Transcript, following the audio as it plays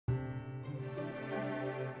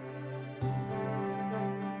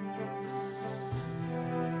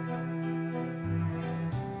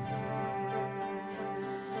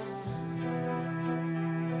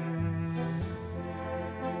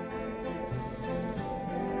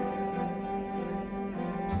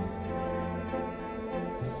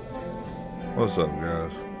What's up,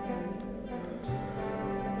 guys?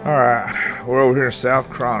 Alright, we're over here in South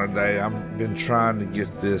Crown today. I've been trying to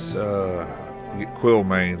get this, get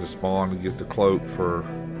Quillmane to spawn to get the cloak for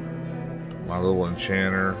my little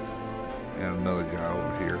Enchanter and another guy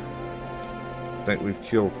over here. I think we've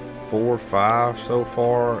killed 4 or 5 so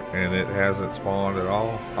far, and it hasn't spawned at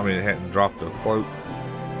all. I mean, it hadn't dropped the cloak.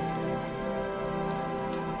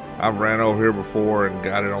 I've ran over here before and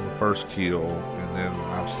got it on the first kill, and then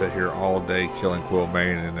I've sat here all day killing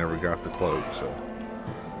Quillmane and never got the cloak. So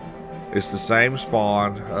it's the same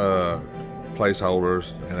spawn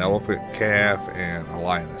placeholders: an elephant, calf, and a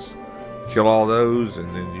lioness. Kill all those,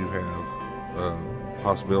 and then you have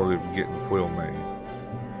possibility of getting Quillmane.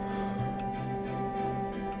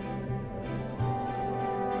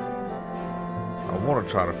 I want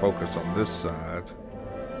to try to focus on this side,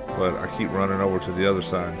 but I keep running over to the other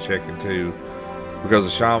side and checking too, because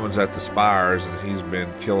the shaman's at the spires and he's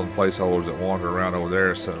been killing placeholders that wander around over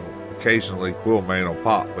there. So occasionally Quillmane will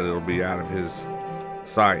pop, but it'll be out of his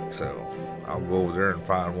sight. So I'll go over there and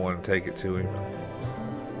find one and take it to him.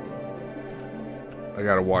 I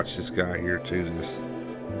gotta watch this guy here too.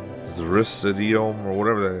 This Risidium or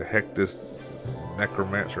whatever the heck this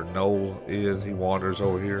necromancer knoll is. He wanders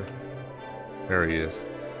over here. There he is.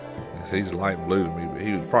 He's light blue to me, but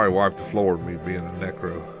he would probably wipe the floor with me being a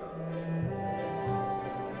necro.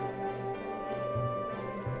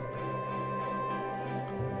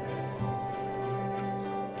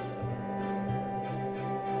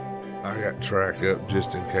 I got track up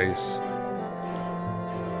just in case.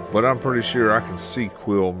 But I'm pretty sure I can see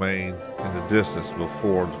Quillmane in the distance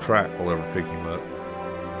before the track will ever pick him up.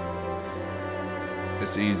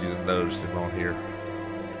 It's easy to notice him on here.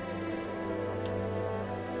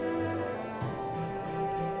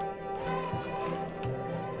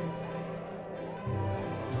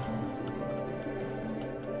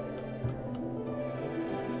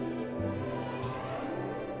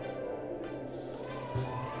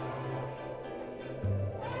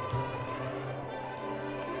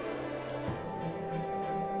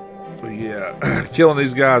 But yeah, killing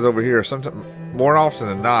these guys over here, sometimes more often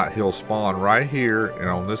than not, he'll spawn right here and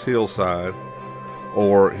on this hillside,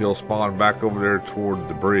 or he'll spawn back over there toward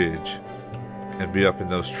the bridge and be up in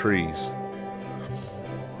those trees.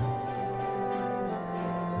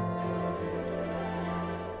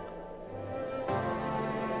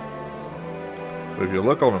 But if you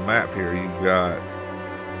look on the map here, you've got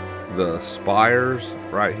the spires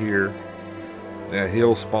right here. Now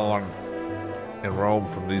he'll spawn and roam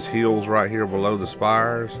from these hills right here below the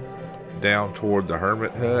spires down toward the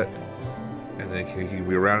hermit hut, and then he can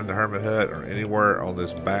be around in the hermit hut or anywhere on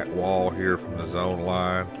this back wall here from the zone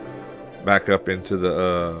line back up into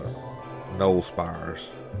the knoll spires.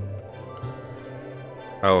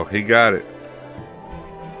 Oh, he got it.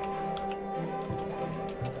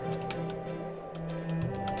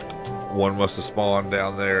 One must have spawned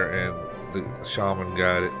down there and the shaman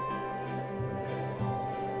got it.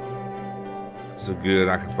 So good,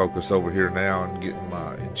 I can focus over here now and getting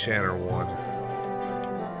my Enchanter one.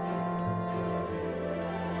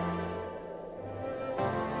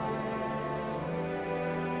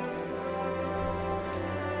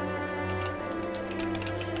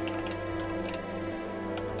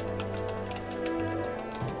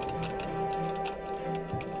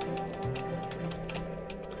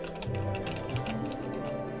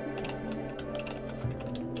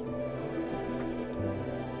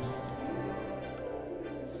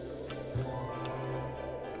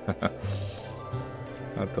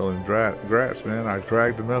 I told him, Grats, man, I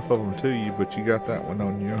dragged enough of them to you, but you got that one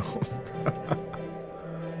on your own.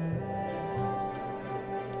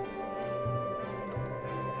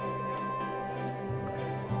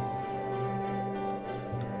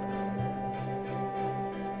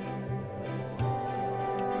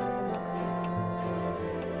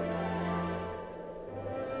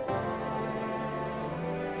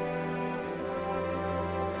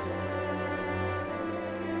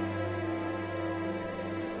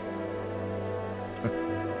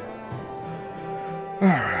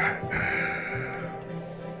 Alright.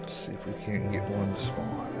 Let's see if we can't get one to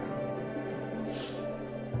spawn.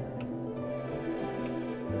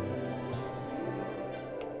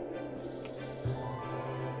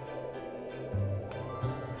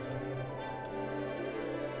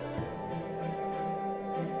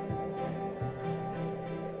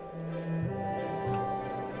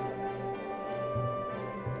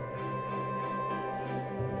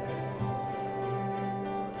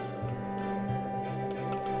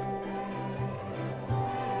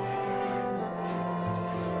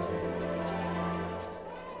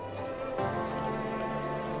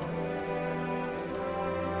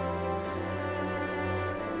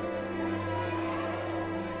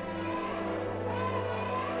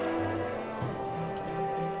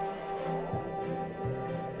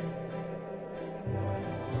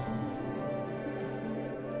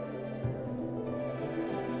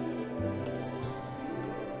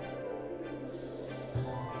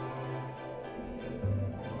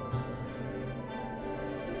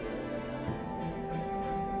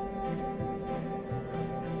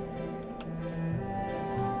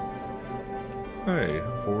 Hey,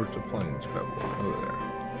 forge the plains pebble. Over there.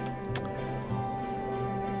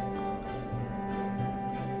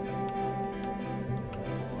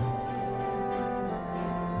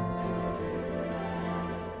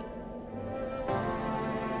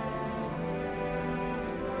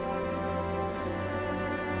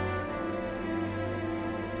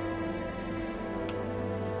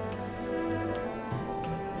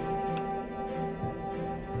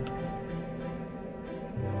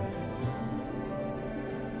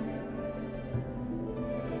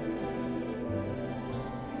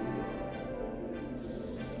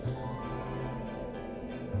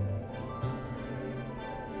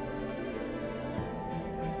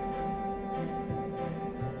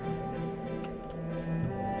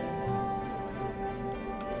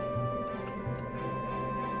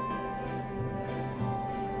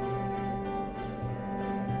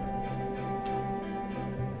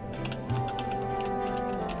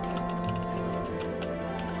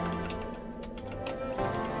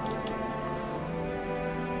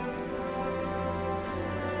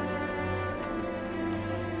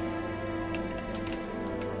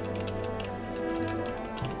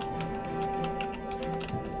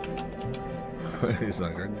 He's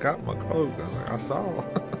like, I got my cloak. I was like, I saw.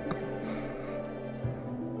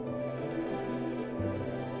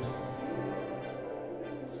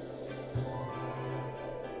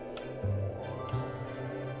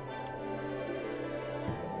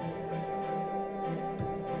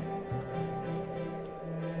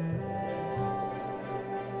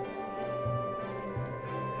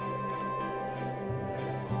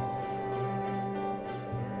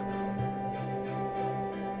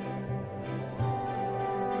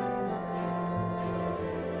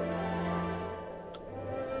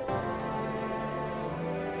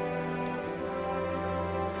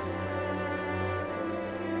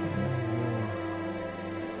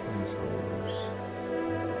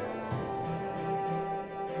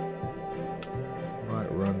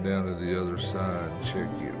 Run down to the other side and check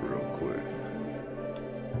it real quick.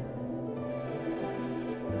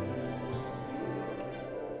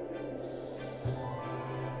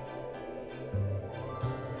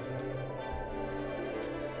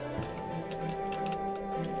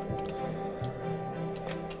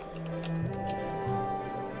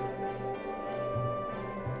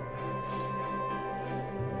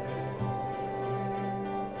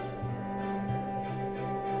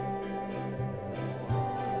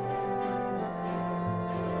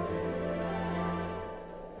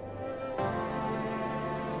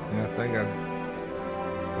 Yeah, I think I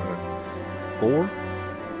four?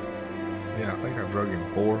 Yeah, I think I drug him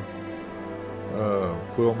 4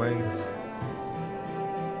 Quillmanes.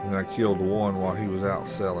 And I killed 1 while he was out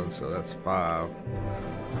selling, so that's 5.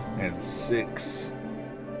 And 6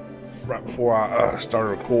 right before I started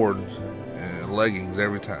recording. And leggings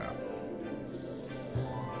every time.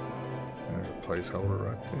 There's a placeholder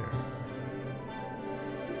right there.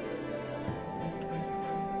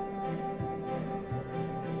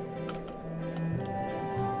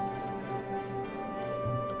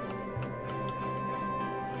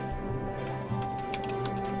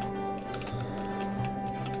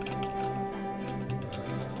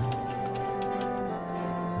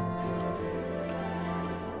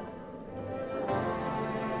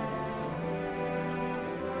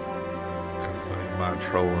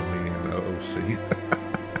 Trolling me in the OC.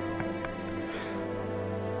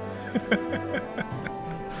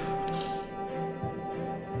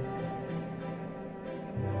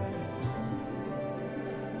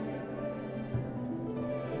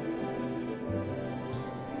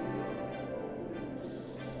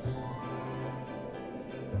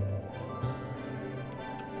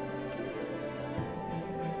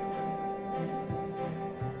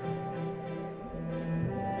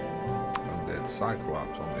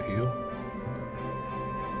 Cyclops on the hill.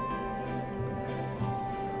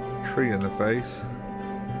 Tree in the face.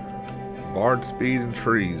 Bard speed and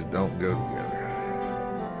trees don't go together.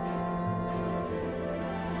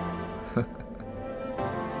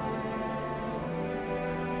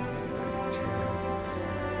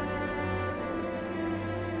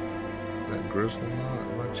 Is that grizzle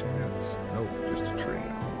knot by chance? Nope, just a tree.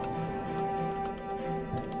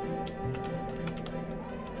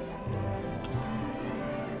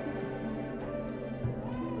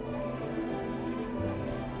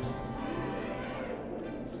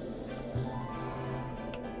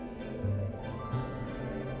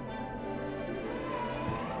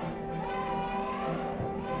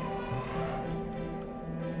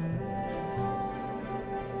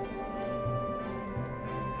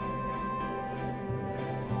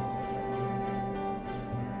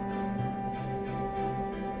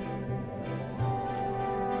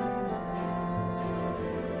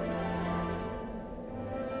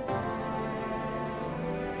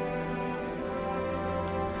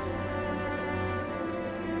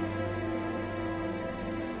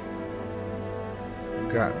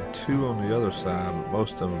 gotten 2 on the other side, but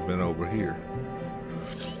most of them have been over here.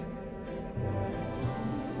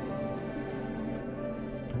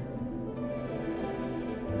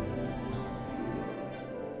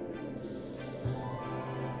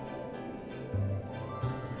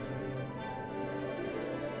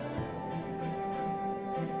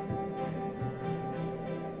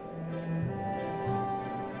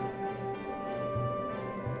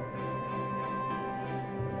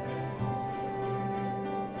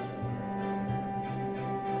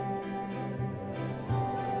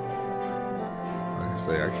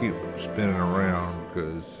 I keep spinning around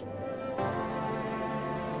because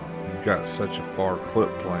you've got such a far clip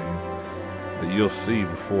plane that you'll see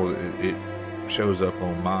before it shows up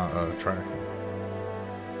on my tracking.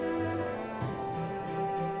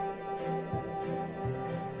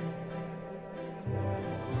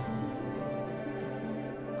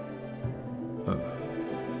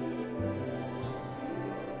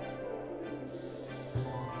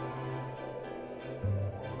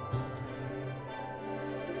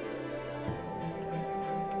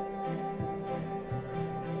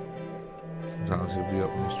 Sometimes he'll be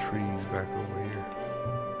up in these trees back over here.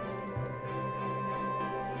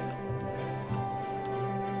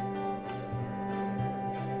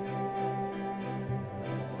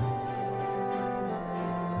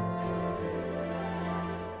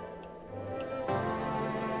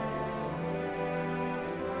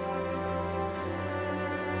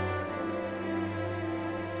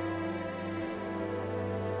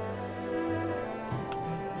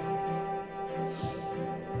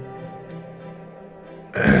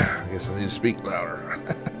 I guess I need to speak louder.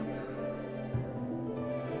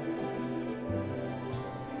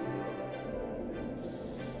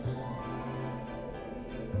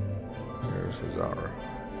 There's his aura.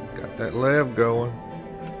 Got that lev going.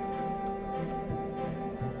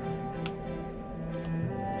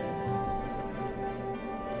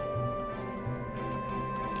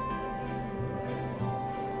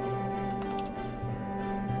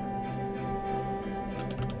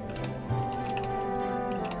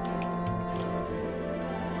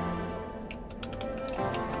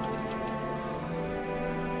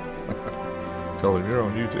 Told him you're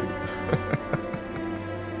on YouTube.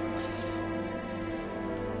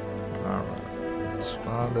 Alright, let's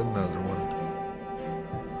find another one.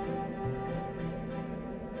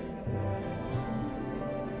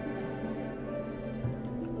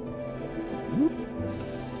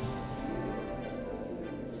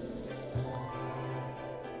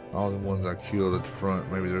 All the ones I killed at the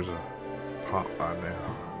front, maybe there's a pop by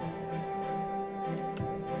now.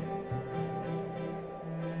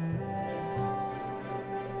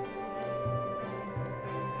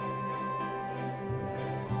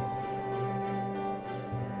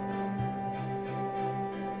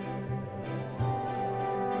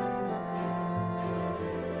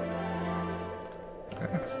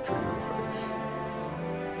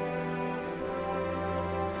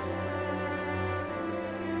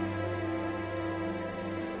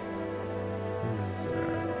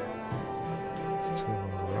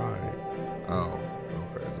 Oh,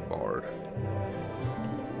 okay, the bard.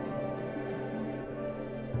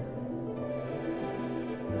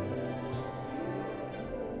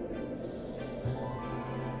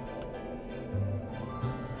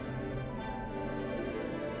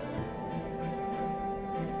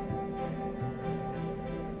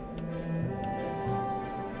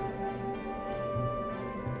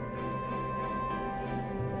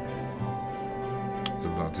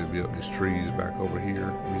 Sometimes he'll be up these trees back over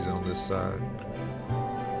here. He's on this side.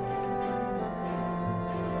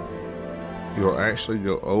 You'll actually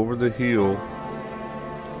go over the hill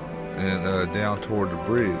and down toward the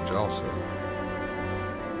bridge also.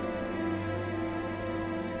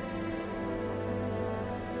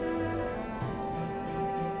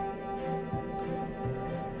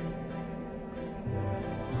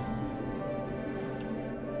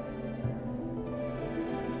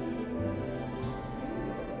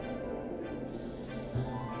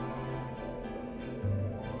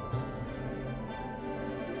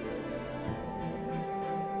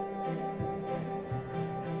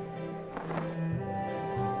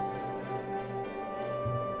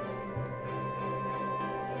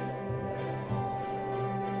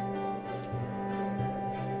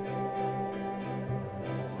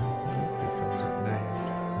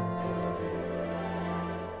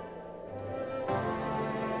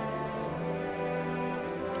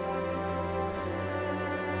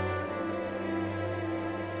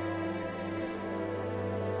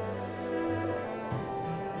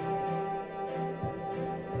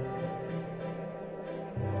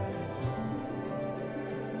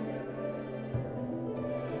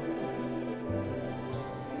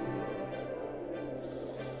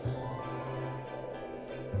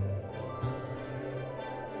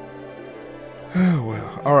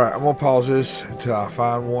 Well, alright, I'm gonna pause this until I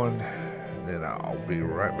find one, and then I'll be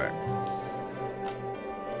right back.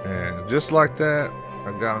 And just like that,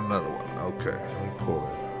 I got another one. Okay, let me pull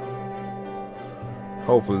it.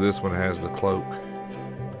 Hopefully this one has the cloak.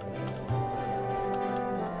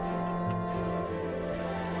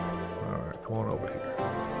 Alright, come on over here.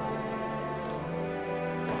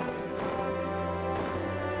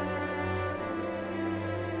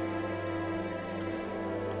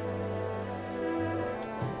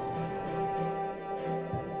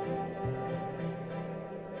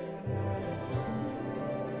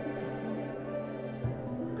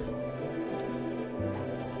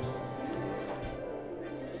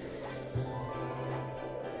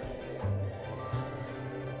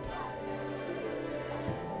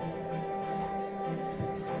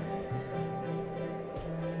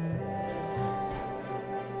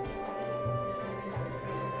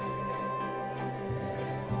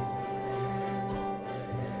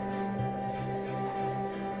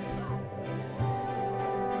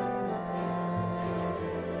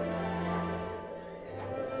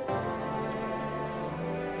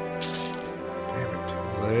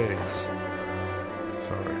 Legs.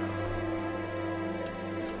 Sorry.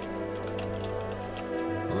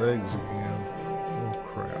 Legs again. Oh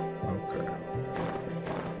crap. Okay.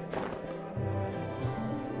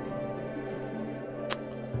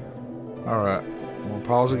 Alright. I'm gonna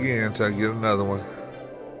pause again until I get another one.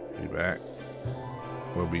 Be back.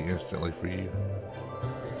 Will be instantly for you.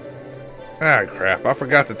 Ah crap. I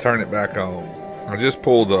forgot to turn it back on. I just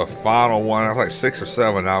pulled the final one. I was like 6 or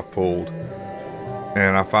 7 I've pulled.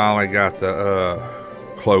 And I finally got the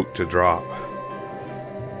cloak to drop.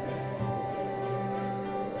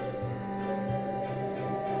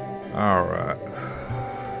 Alright.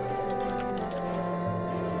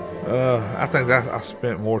 I think that I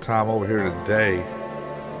spent more time over here today,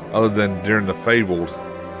 other than during the Fabled,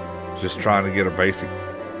 just trying to get a basic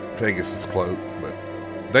Pegasus Cloak. But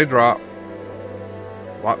they drop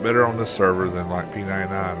a lot better on this server than like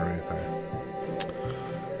P99 or anything.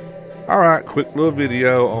 Alright, quick little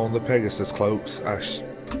video on the Pegasus Cloaks. I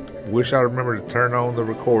wish I remembered to turn on the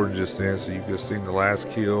recording just then so you could have seen the last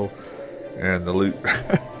kill and the loot.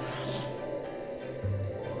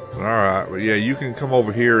 Alright, but yeah, you can come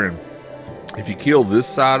over here, and if you kill this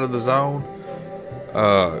side of the zone,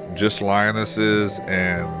 just lionesses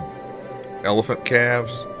and elephant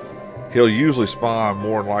calves, he'll usually spawn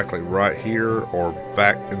more than likely right here or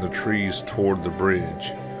back in the trees toward the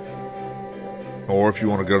bridge. Or if you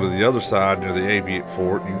want to go to the other side near the Aviate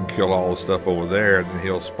Fort, you can kill all the stuff over there, and then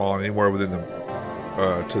he'll spawn anywhere within the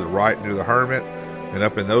to the right near the Hermit, and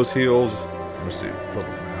up in those hills. Let me see, pull the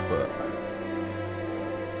map up.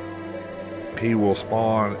 He will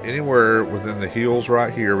spawn anywhere within the hills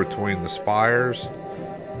right here between the spires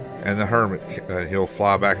and the Hermit. He'll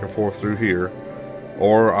fly back and forth through here.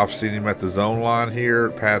 Or I've seen him at the zone line here,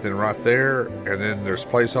 pathing right there, and then there's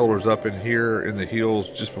placeholders up in here in the hills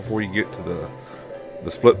just before you get to the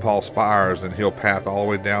Split Paw Spires, and he'll path all the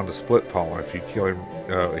way down to Split Paw. If you kill him,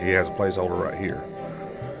 he has a placeholder right here.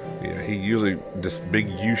 Yeah, he usually this big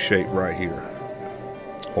U shape right here,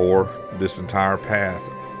 or this entire path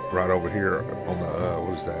right over here on the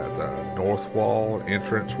what is that? The north wall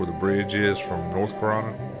entrance where the bridge is from North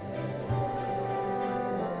Corona.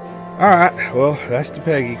 All right, well that's the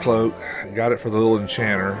Peggy Cloak. Got it for the little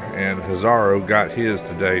Enchanter, and Hazaro got his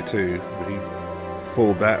today too. But he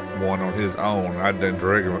pulled that one on his own. I done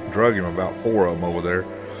drug him about 4 of them over there,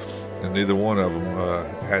 and neither one of them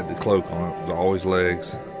had the cloak on it. They're always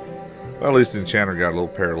legs. Well, at least the Enchanter got a little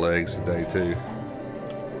pair of legs today too.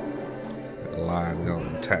 That lion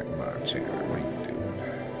gonna attack my chair. What are you doing?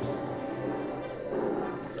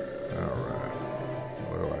 Alright.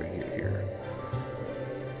 What do I get here?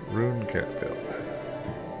 Rune cat pelt.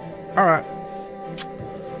 Alright.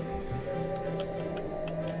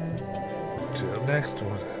 Till next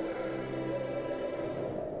one.